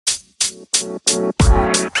Hey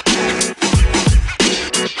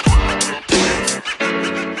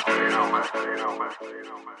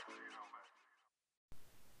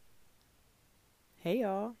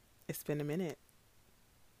y'all, it's been a minute,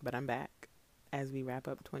 but I'm back. As we wrap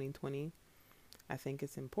up 2020, I think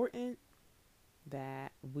it's important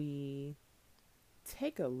that we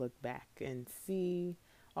take a look back and see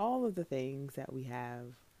all of the things that we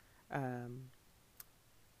have um,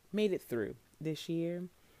 made it through this year.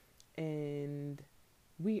 And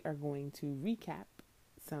we are going to recap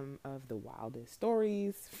some of the wildest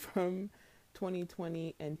stories from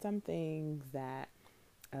 2020 and some things that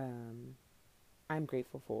um, I'm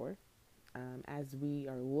grateful for as we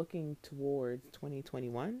are looking towards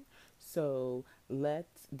 2021. So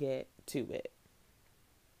let's get to it.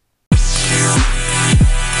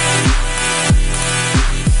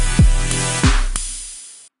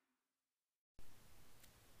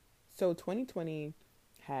 So 2020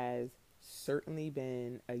 has certainly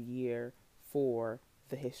been a year for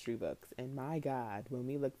the history books. And my God, when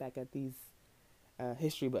we look back at these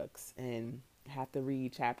history books and have to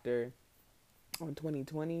read chapter on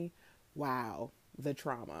 2020, wow, the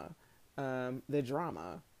trauma, the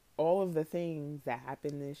drama, all of the things that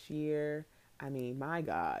happened this year. I mean, my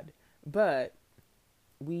God. But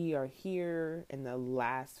we are here in the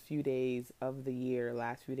last few days of the year,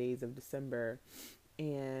 last few days of December.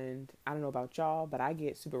 And I don't know about y'all, but I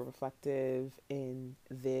get super reflective in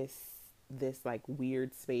this like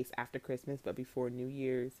weird space after Christmas, but before New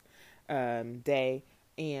Year's Day.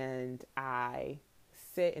 And I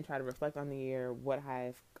sit and try to reflect on the year, what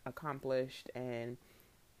I've accomplished, and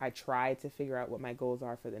I try to figure out what my goals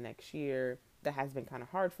are for the next year. That has been kind of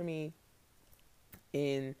hard for me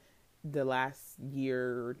in the last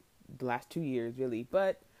year, the last 2 years really.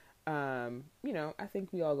 But, I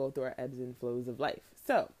think we all go through our ebbs and flows of life.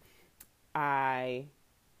 So I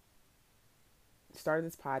started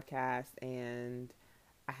this podcast and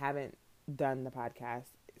I haven't done the podcast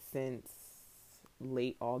since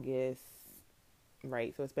late August,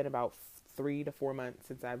 right? So it's been about 3 to 4 months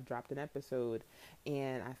since I've dropped an episode,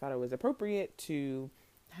 and I thought it was appropriate to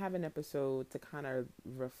have an episode to kind of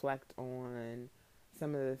reflect on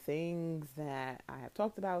some of the things that I have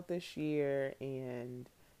talked about this year and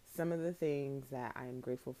some of the things that I'm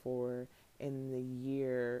grateful for in the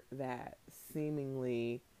year that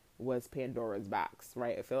seemingly was Pandora's box,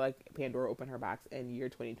 right? I feel like Pandora opened her box and year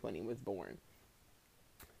 2020 was born.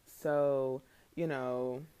 So,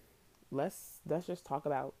 let's just talk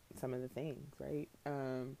about some of the things, right?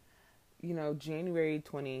 January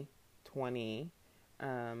 2020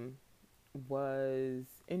 was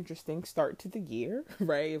interesting start to the year,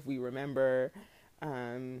 right? If we remember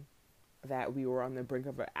that we were on the brink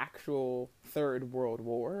of an actual third world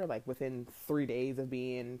war, like within 3 or 4 days of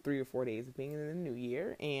being in the new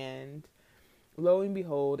year. And lo and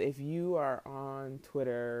behold, if you are on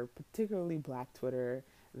Twitter, particularly Black Twitter,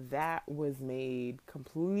 that was made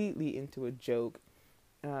completely into a joke,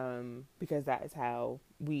 because that is how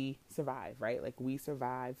we survive, right? Like, we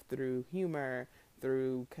survive through humor,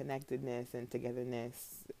 through connectedness and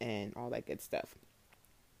togetherness and all that good stuff.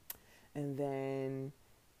 And then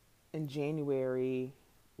in January,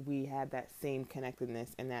 we had that same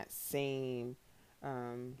connectedness and that same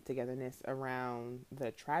togetherness around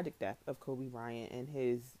the tragic death of Kobe Bryant and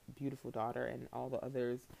his beautiful daughter and all the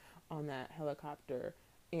others on that helicopter.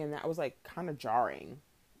 And that was like kind of jarring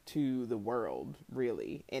to the world,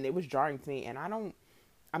 really. And it was jarring to me. And I'm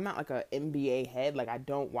not like a NBA head. Like, I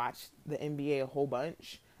don't watch the NBA a whole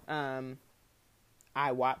bunch.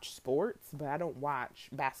 I watch sports, but I don't watch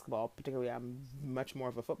basketball particularly. I'm much more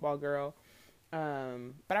of a football girl.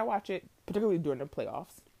 But I watch it particularly during the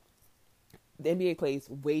playoffs. The NBA plays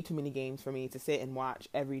way too many games for me to sit and watch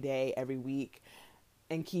every day, every week,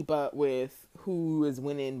 and keep up with who is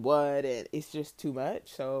winning what, and it's just too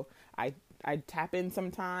much. So I tap in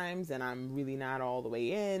sometimes, and I'm really not all the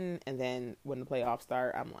way in. And then when the playoffs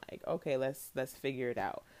start, I'm like, okay, let's figure it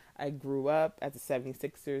out. I grew up as a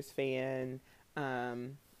 76ers fan,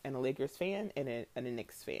 and a Lakers fan, and a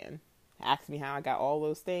Knicks fan. Ask me how I got all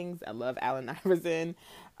those things. I love Allen Iverson.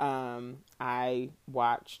 I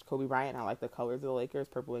watched Kobe Bryant. I like the colors of the Lakers,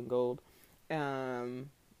 purple and gold. And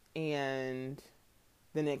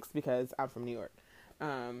the Knicks because I'm from New York.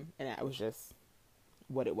 And that was just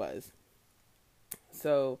what it was.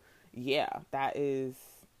 So, yeah, that is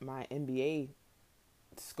my NBA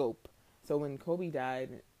scope. So when Kobe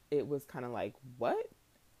died, it was kind of like, what?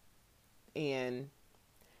 And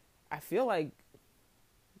I feel like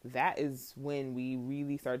that is when we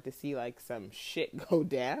really start to see like some shit go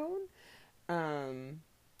down. And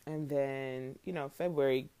then,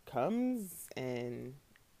 February comes and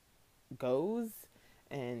goes.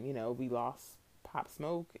 And, we lost Pop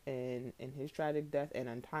Smoke in his tragic death and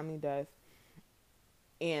untimely death.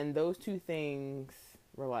 And those two things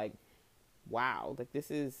were like, wow, like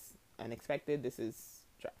this is unexpected.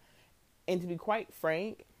 And to be quite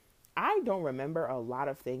frank, I don't remember a lot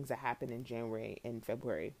of things that happened in January and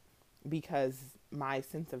February because my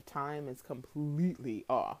sense of time is completely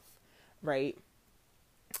off, right?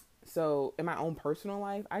 So in my own personal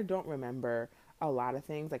life, I don't remember a lot of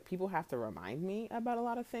things. Like, people have to remind me about a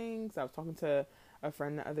lot of things. I was talking to a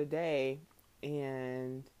friend the other day,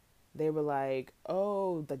 and they were like,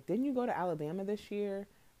 oh, like, didn't you go to Alabama this year?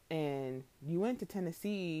 And you went to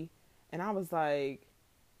Tennessee. And I was like,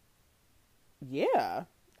 yeah,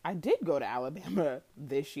 I did go to Alabama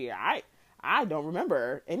this year. I don't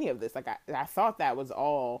remember any of this. Like, I thought that was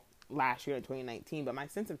all last year in 2019, but my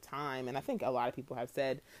sense of time, and I think a lot of people have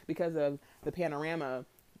said because of the panorama,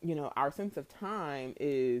 our sense of time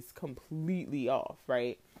is completely off,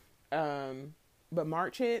 right? But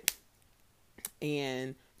March hit,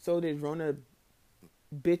 and so did Rona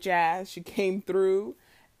bitch ass. She came through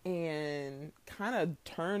and kind of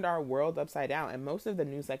turned our world upside down. And most of the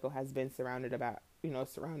news cycle has been surrounded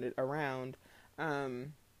around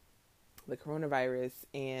the coronavirus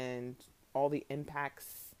and all the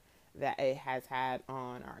impacts that it has had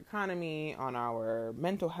on our economy, on our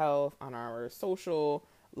mental health, on our social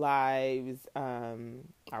lives,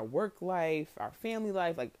 our work life, our family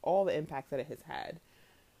life, like all the impacts that it has had.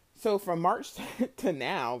 So from March to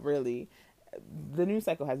now, really, the news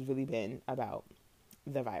cycle has really been about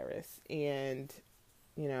the virus. And,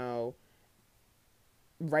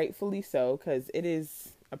 rightfully so, because it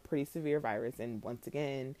is a pretty severe virus. And once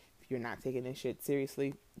again, if you're not taking this shit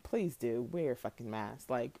seriously, please do wear a fucking mask.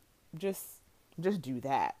 Like, just do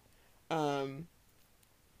that.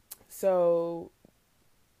 So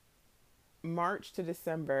March to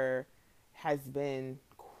December has been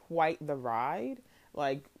quite the ride.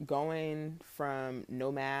 Like, going from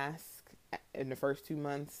no mask in the first 2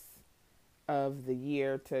 months of the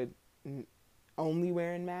year to only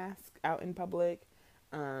wearing masks out in public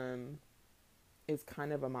is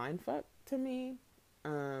kind of a mindfuck to me.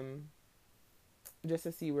 Just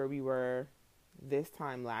to see where we were this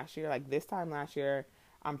time last year. Like, this time last year,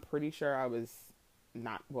 I'm pretty sure I was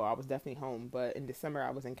definitely home, but in December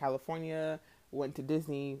I was in California, went to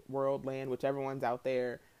Disney World Land, whichever one's out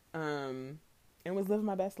there, and was living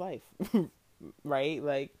my best life, right?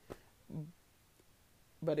 Like,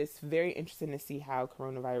 but it's very interesting to see how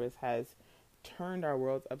coronavirus has turned our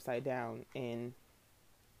worlds upside down in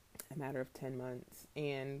a matter of 10 months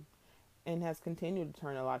and has continued to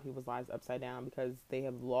turn a lot of people's lives upside down because they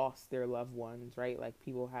have lost their loved ones, right? Like,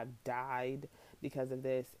 people have died because of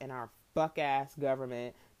this, and our fuck ass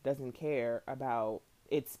government doesn't care about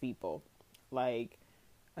its people. Like,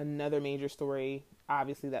 another major story,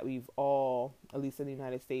 obviously, that we've all, at least in the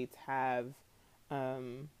United States, have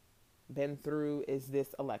been through is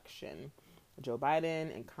this election. Joe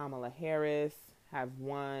Biden and Kamala Harris have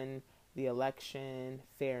won the election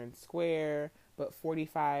fair and square, but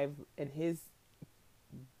 45 and his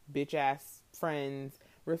bitch ass friends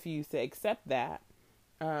refuse to accept that,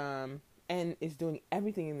 and is doing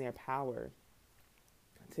everything in their power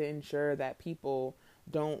to ensure that people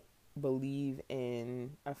don't believe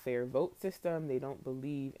in a fair vote system. They don't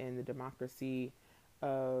believe in the democracy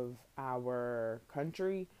of our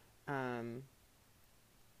country. And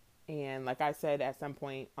like I said at some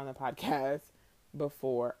point on the podcast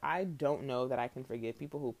before, I don't know that I can forgive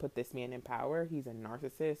people who put this man in power. He's a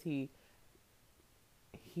narcissist.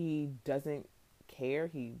 He doesn't care.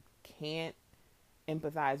 He can't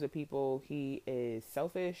empathize with people. He is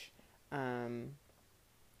selfish. And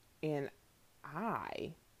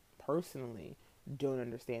I personally don't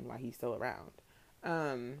understand why he's still around.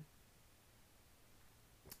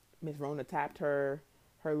 Miss Rona tapped her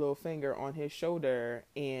little finger on his shoulder,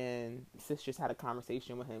 and sis just had a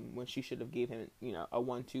conversation with him when she should have gave him, a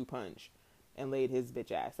 1-2 punch and laid his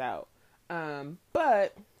bitch ass out.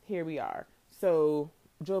 But here we are. So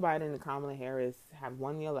Joe Biden and Kamala Harris have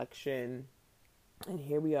won the election, and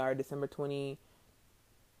here we are, December 28th,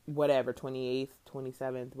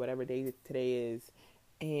 27th, whatever day today is,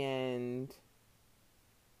 and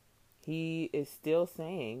he is still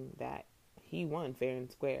saying that he won fair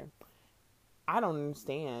and square. I don't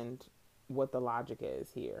understand what the logic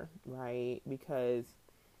is here, right? Because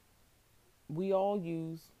we all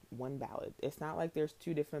use one ballot. It's not like there's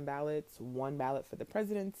two different ballots, one ballot for the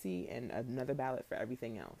presidency and another ballot for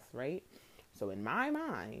everything else, right? So in my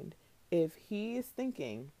mind, if he is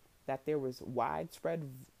thinking that there was widespread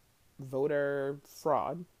voter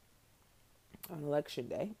fraud on election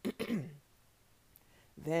day,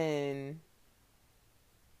 then,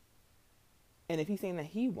 and if he's saying that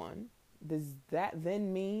he won, does that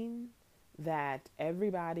then mean that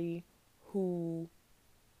everybody who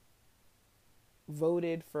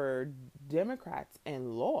voted for Democrats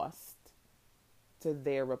and lost to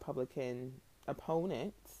their Republican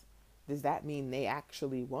opponents, does that mean they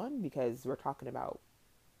actually won? Because we're talking about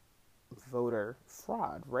voter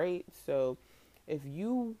fraud, right? So if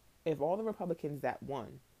all the Republicans that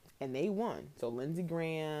won, and they won, so Lindsey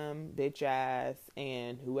Graham, bitch ass,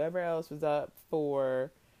 and whoever else was up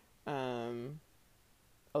for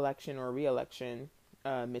election or re-election,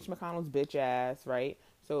 Mitch McConnell's bitch ass, right?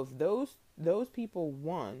 So if those people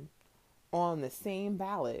won on the same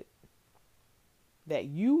ballot that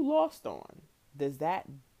you lost on, does that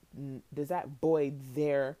void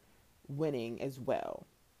their winning as well?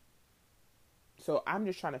 So I'm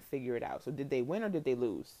just trying to figure it out. So did they win or did they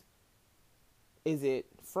lose? Is it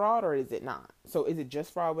fraud or is it not? So is it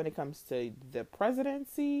just fraud when it comes to the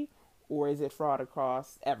presidency, or is it fraud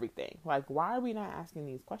across everything? Like, why are we not asking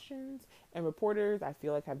these questions? And reporters, I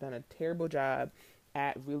feel like, have done a terrible job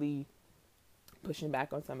at really pushing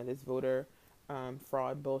back on some of this voter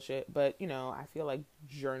fraud bullshit. But, I feel like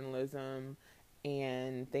journalism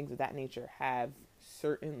and things of that nature have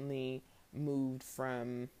certainly moved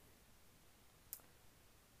from,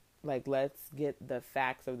 like, let's get the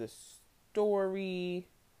facts of the story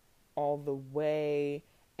all the way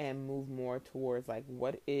and move more towards, like,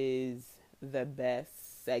 what is the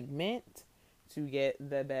best segment to get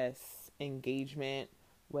the best engagement,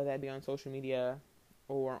 whether that be on social media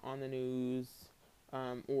or on the news,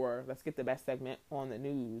 or let's get the best segment on the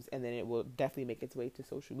news, and then it will definitely make its way to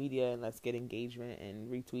social media, and let's get engagement and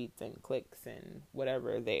retweets and clicks and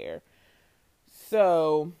whatever there.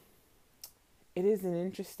 So it is an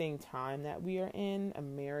interesting time that we are in.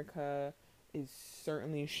 America is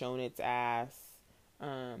certainly shown its ass.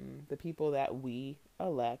 The people that we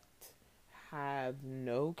elect have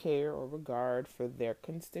no care or regard for their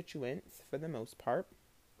constituents for the most part.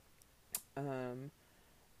 And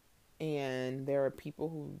there are people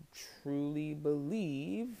who truly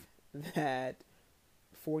believe that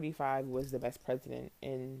 45 was the best president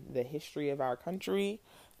in the history of our country.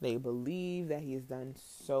 They believe that he has done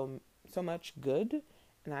so much good,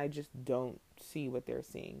 and I just don't see what they're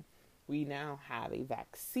seeing. We now have a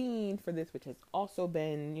vaccine for this, which has also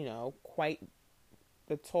been, quite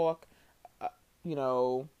the talk,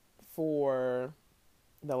 for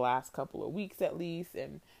the last couple of weeks at least,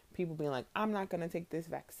 and people being like, I'm not going to take this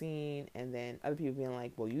vaccine, and then other people being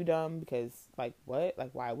like, well, you dumb, because, like, what? Like,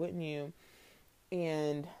 why wouldn't you?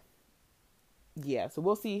 And, yeah, so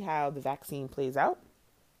we'll see how the vaccine plays out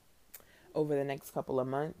over the next couple of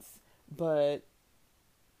months, but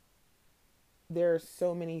there are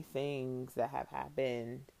so many things that have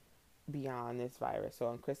happened beyond this virus. So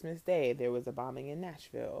on Christmas Day, there was a bombing in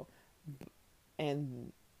Nashville,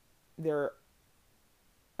 and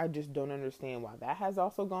I just don't understand why that has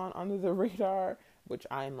also gone under the radar, which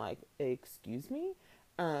I'm like, excuse me?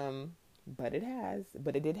 But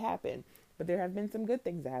it did happen. But there have been some good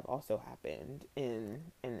things that have also happened in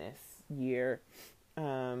this year.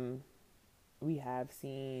 We have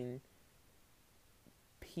seen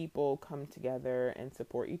people come together and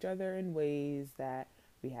support each other in ways that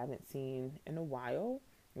we haven't seen in a while.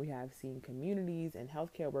 We have seen communities and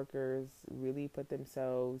healthcare workers really put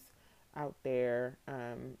themselves out there.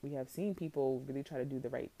 We have seen people really try to do the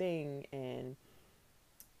right thing, and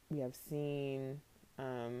we have seen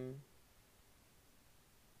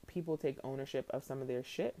people take ownership of some of their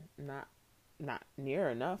shit. Not near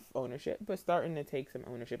enough ownership, but starting to take some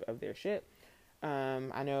ownership of their shit.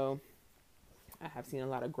 I know I have seen a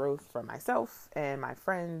lot of growth for myself and my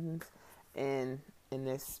friends in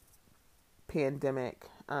this pandemic,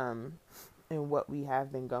 and what we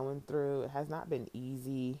have been going through. It has not been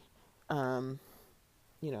easy.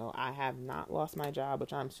 I have not lost my job,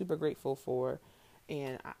 which I'm super grateful for.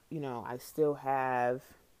 And, I still have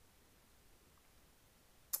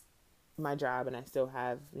my job, and I still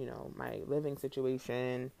have, my living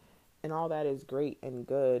situation, and all that is great and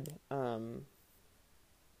good.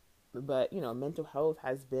 But, mental health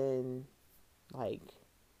has been, like,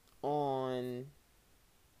 on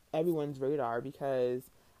everyone's radar, because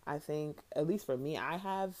I think, at least for me, I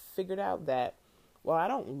have figured out that while I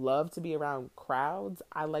don't love to be around crowds,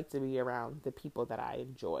 I like to be around the people that I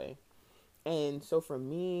enjoy. And so for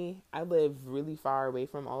me, I live really far away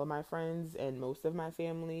from all of my friends and most of my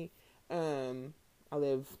family. I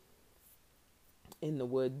live in the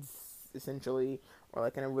woods, essentially, or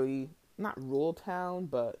like in a really, not rural town,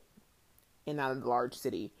 but in not a large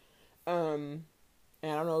city. And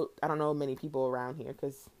I don't know many people around here,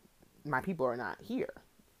 because my people are not here.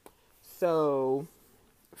 So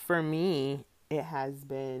for me, it has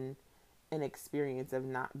been an experience of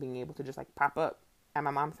not being able to just like pop up at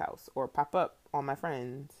my mom's house or pop up on my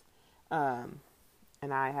friends. Um,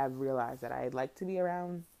 and I have realized that I like to be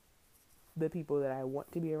around the people that I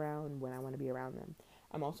want to be around when I want to be around them.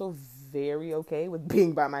 I'm also very okay with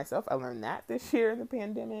being by myself. I learned that this year in the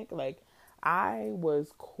pandemic. Like, I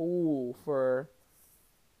was cool for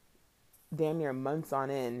damn near months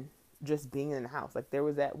on end just being in the house. Like, there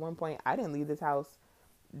was at one point I didn't leave this house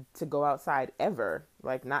to go outside ever.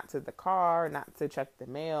 Like, not to the car, not to check the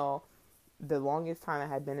mail. The longest time I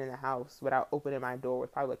had been in the house without opening my door was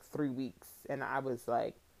probably like 3 weeks. And I was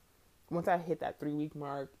like, once I hit that 3 week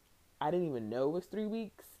mark, I didn't even know it was 3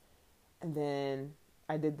 weeks. And then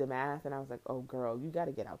I did the math and I was like, oh girl, you got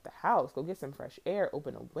to get out the house. Go get some fresh air,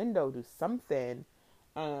 open a window, do something.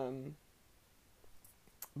 But,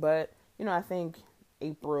 I think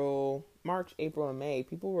March, April, and May,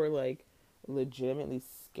 people were like legitimately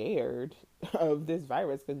scared of this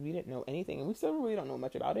virus because we didn't know anything. And we still really don't know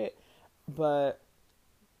much about it. But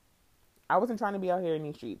I wasn't trying to be out here in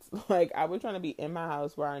these streets. Like, I was trying to be in my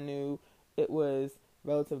house where I knew it was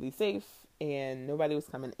relatively safe and nobody was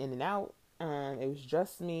coming in and out. It was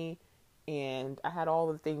just me, and I had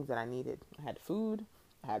all the things that I needed. I had food,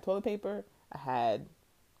 I had toilet paper, I had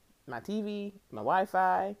my TV, my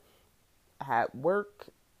Wi-Fi, I had work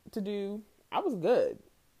to do. I was good,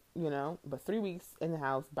 But 3 weeks in the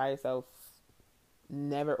house by yourself,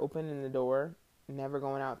 never opening the door, never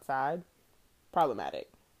going outside, problematic.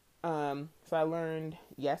 So I learned,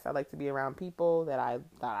 yes, I like to be around people that I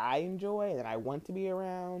enjoy, that I want to be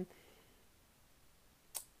around.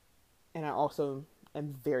 And I also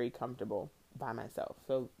am very comfortable by myself.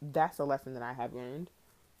 So that's a lesson that I have learned.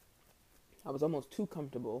 I was almost too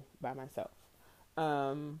comfortable by myself.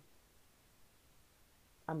 I'm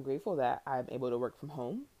grateful that I'm able to work from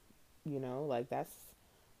home. Like, that's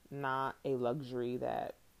not a luxury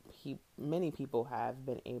that many people have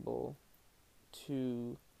been able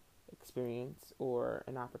to experience, or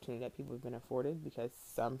an opportunity that people have been afforded, because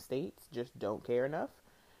some states just don't care enough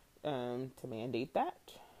to mandate that.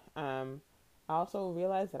 I also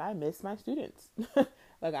realized that I miss my students.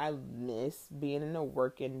 Like, I miss being in a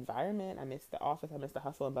work environment. I miss the office. I miss the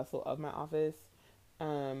hustle and bustle of my office.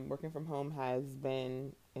 Working from home has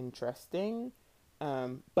been interesting,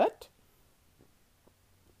 but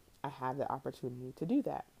I have the opportunity to do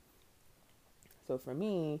that. So for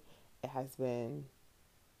me, it has been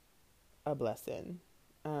a blessing.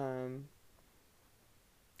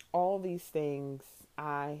 All these things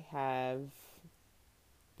I have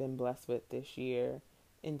been blessed with this year,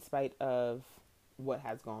 in spite of what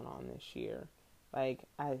has gone on this year. Like,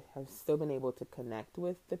 I have still been able to connect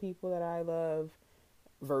with the people that I love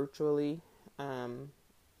virtually, and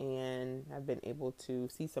I've been able to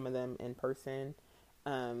see some of them in person.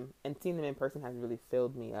 And seeing them in person has really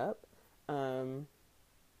filled me up. And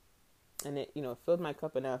it, filled my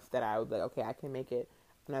cup enough that I was like, okay, I can make it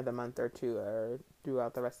another month or two, or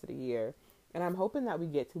throughout the rest of the year. And I'm hoping that we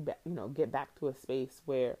get back to a space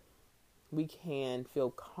where we can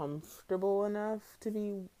feel comfortable enough to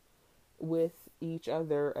be with each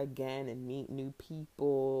other again and meet new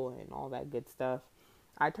people and all that good stuff.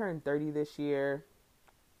 I turned 30 this year,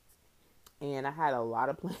 and I had a lot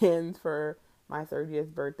of plans for my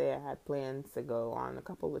 30th birthday. I had plans to go on a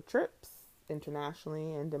couple of trips,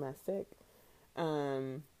 internationally and domestic.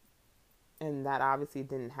 And that obviously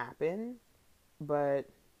didn't happen, but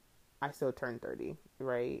I still turned 30,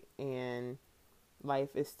 right? And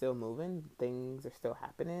life is still moving. Things are still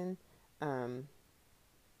happening. And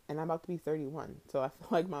I'm about to be 31. So I feel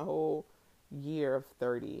like my whole year of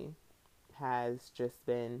 30 has just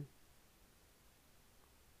been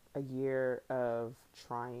a year of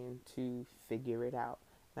trying to figure it out.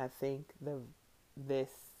 And I think this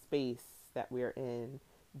space that we're in,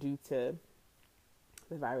 due to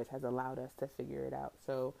the virus, has allowed us to figure it out.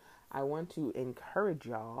 So I want to encourage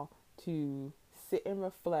y'all to sit and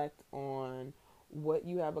reflect on what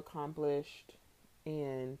you have accomplished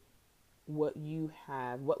and what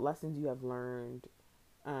lessons you have learned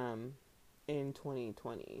in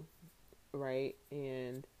 2020, right?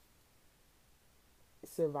 And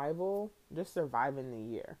just surviving the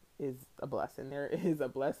year is a blessing. There is a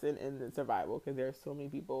blessing in the survival, because there are so many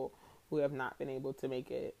people who have not been able to make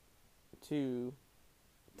it to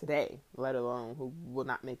today, let alone who will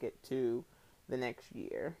not make it to the next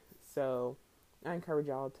year. So I encourage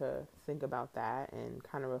y'all to think about that and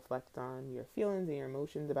kind of reflect on your feelings and your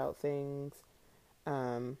emotions about things,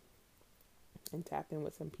 and tap in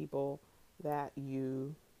with some people that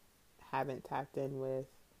you haven't tapped in with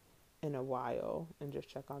in a while, and just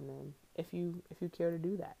check on them if you care to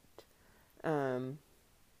do that. Um,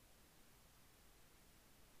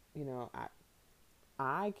 you know,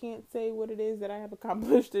 I can't say what it is that I have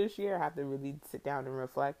accomplished this year. I have to really sit down and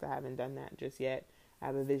reflect. I haven't done that just yet. I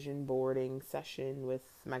have a vision boarding session with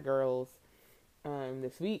my girls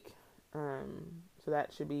this week. So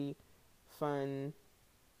that should be fun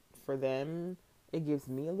for them. It gives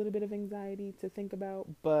me a little bit of anxiety to think about,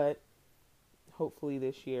 but hopefully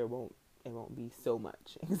this year won't be so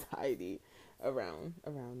much anxiety around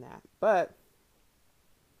that. But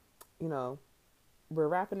you know, we're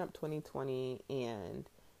wrapping up 2020, and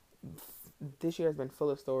this year has been full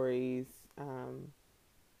of stories.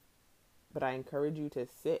 But I encourage you to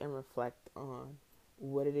sit and reflect on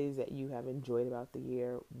what it is that you have enjoyed about the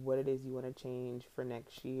year, what it is you want to change for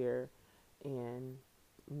next year, and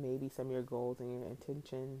maybe some of your goals and your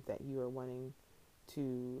intentions that you are wanting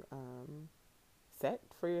to set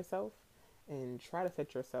for yourself, and try to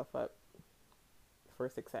set yourself up for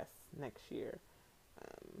success next year.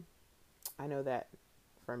 Um, I know that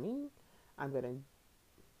for me, I'm going to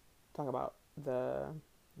talk about the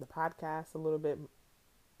podcast a little bit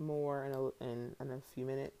more in a few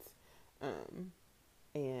minutes.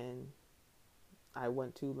 And I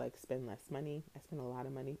want to like spend less money. I spend a lot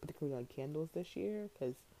of money, particularly on candles this year,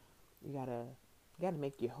 because you gotta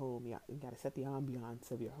make your home. You gotta set the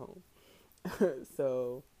ambiance of your home.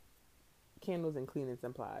 So candles and cleaning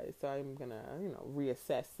supplies. So I'm gonna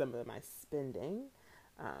reassess some of my spending.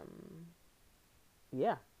 Um,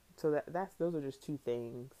 yeah. So that's those are just two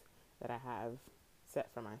things that I have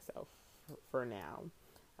set for myself for now.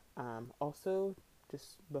 Also,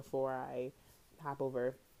 just before I hop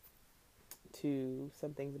over to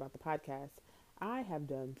some things about the podcast, I have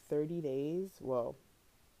done 30 days. Well,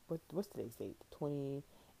 what's today's date?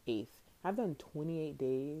 28th. I've done 28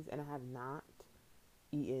 days and I have not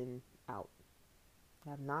eaten out.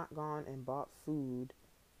 I have not gone and bought food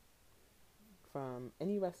from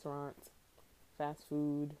any restaurant, fast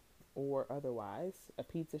food, or otherwise, a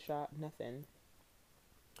pizza shop, nothing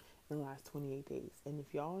in the last 28 days. And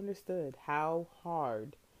if y'all understood how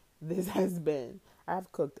hard this has been,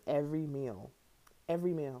 I've cooked every meal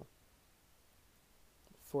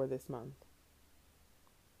for this month.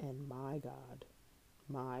 And my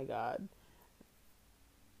God,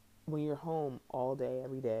 when you're home all day,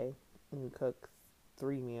 every day, and you cook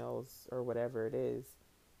 3 meals or whatever it is,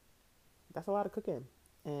 that's a lot of cooking.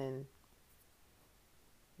 And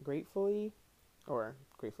gratefully,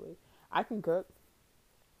 I can cook.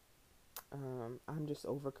 I'm just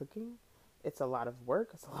overcooking. It's a lot of work.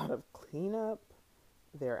 It's a lot of cleanup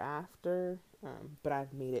thereafter. But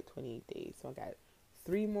I've made it 28 days. So I got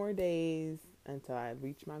 3 more days until I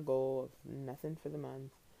reach my goal of nothing for the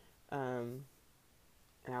month. And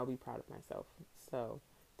I'll be proud of myself. So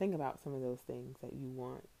think about some of those things that you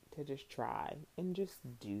want to just try and just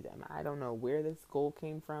do them. I don't know where this goal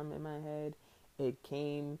came from in my head. I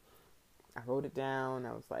wrote it down.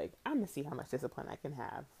 I was like, I'm going to see how much discipline I can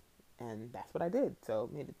have. And that's what I did. So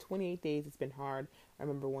made it 28 days. It's been hard. I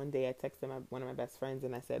remember one day I texted one of my best friends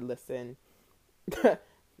and I said, listen,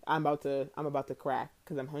 I'm about to crack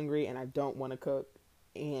because I'm hungry and I don't want to cook.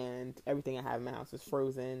 And everything I have in my house is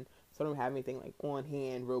frozen. So I don't have anything like on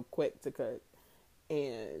hand real quick to cook.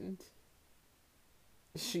 And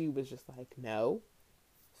she was just like, no,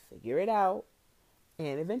 figure it out.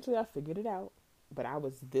 And eventually I figured it out. But I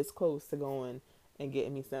was this close to going and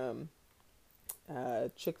getting me some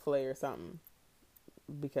Chick-fil-A or something.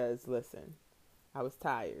 Because, listen, I was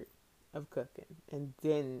tired of cooking and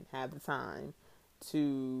didn't have the time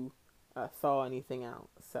to thaw anything out.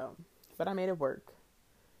 So, but I made it work.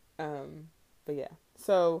 But yeah,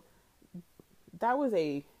 so that was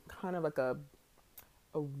a kind of like a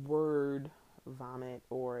word vomit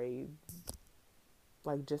or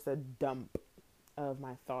just a dump of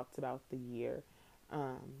my thoughts about the year.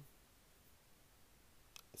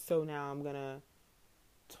 So now I'm gonna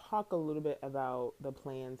talk a little bit about the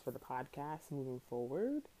plans for the podcast moving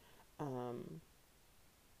forward.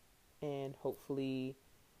 And hopefully,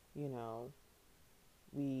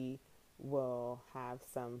 we will have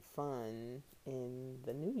some fun in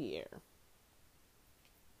the new year.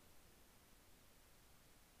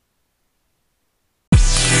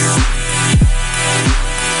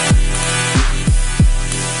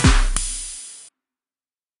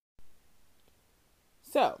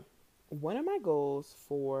 So, one of my goals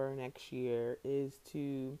for next year is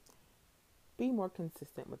to be more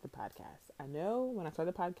consistent with the podcast. I know when I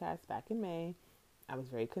started the podcast back in May, I was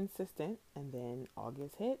very consistent, and then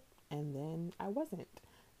August hit, and then I wasn't.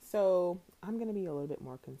 So I'm going to be a little bit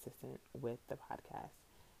more consistent with the podcast.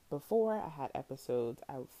 Before I had episodes,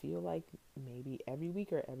 I would feel like maybe every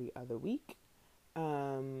week or every other week.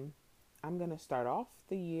 I'm going going to start off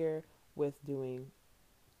the year with doing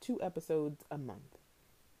 2 episodes a month.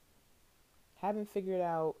 Haven't figured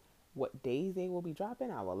out what days they will be dropping.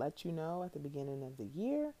 I will let you know at the beginning of the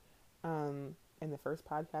year, in the first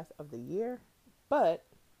podcast of the year. But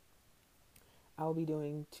I will be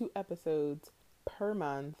doing 2 episodes per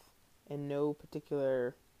month in no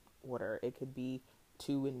particular order. It could be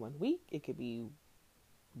 2 in 1 week. It could be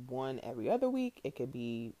 1 every other week. It could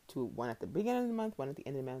be 1 at the beginning of the month, 1 at the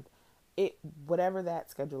end of the month. Whatever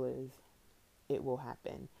that schedule is, it will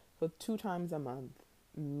happen. So 2 times a month,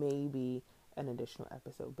 maybe an additional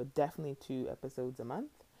episode, but definitely 2 episodes a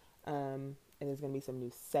month. And there's going to be some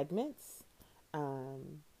new segments,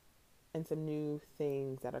 and some new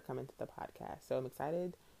things that are coming to the podcast. So I'm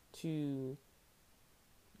excited to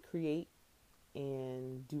create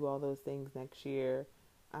and do all those things next year.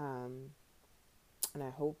 And I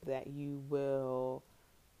hope that you will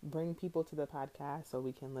bring people to the podcast so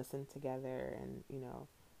we can listen together and,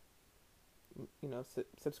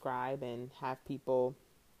 subscribe and have people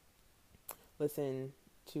listen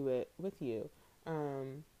to it with you.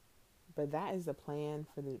 But that is the plan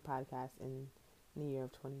for the podcast in the year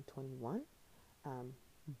of 2021.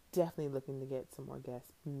 Definitely looking to get some more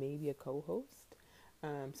guests, maybe a co-host.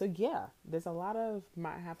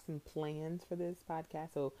 Might have some plans for this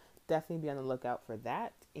podcast. So definitely be on the lookout for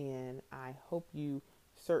that. And I hope you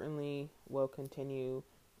certainly will continue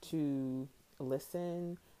to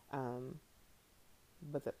listen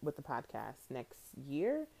with the podcast next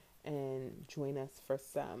year and join us for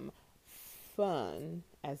some fun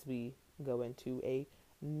as we go into a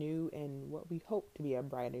new and what we hope to be a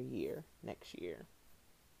brighter year next year.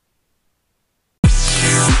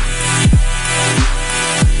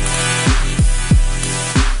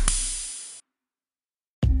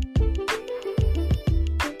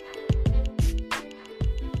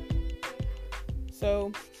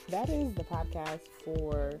 So that is the podcast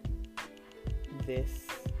for this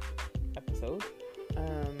episode.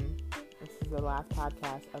 This is the last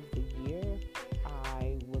podcast of the year.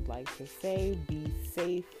 I would like to say be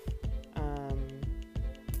safe.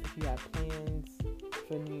 If you have plans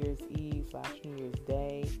for New Year's Eve / New Year's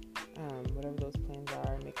Day, whatever those plans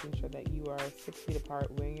are, making sure that you are 6 feet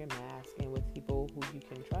apart, wearing your mask, and with people who you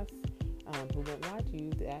can trust, who won't lie to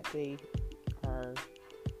you that they are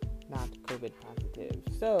not COVID positive.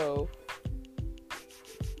 So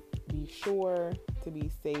be sure to be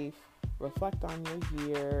safe, reflect on your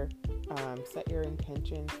year, set your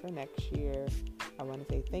intentions for next year. I want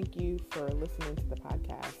to say thank you for listening to the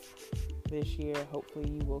podcast this year. Hopefully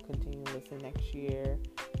you will continue to listen next year.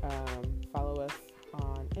 Follow us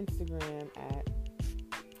on Instagram at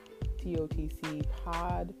TOTC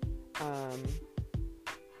Pod.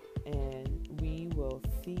 And we will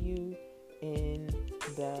see you in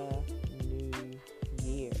the new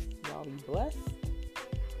year. Y'all be blessed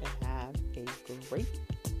and have a great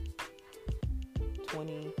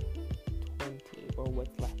 2020 or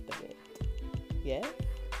what's left of it. Yes?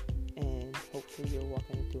 And hopefully you're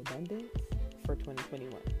walking into abundance for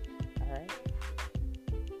 2021. All right?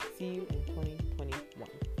 See you in 2021.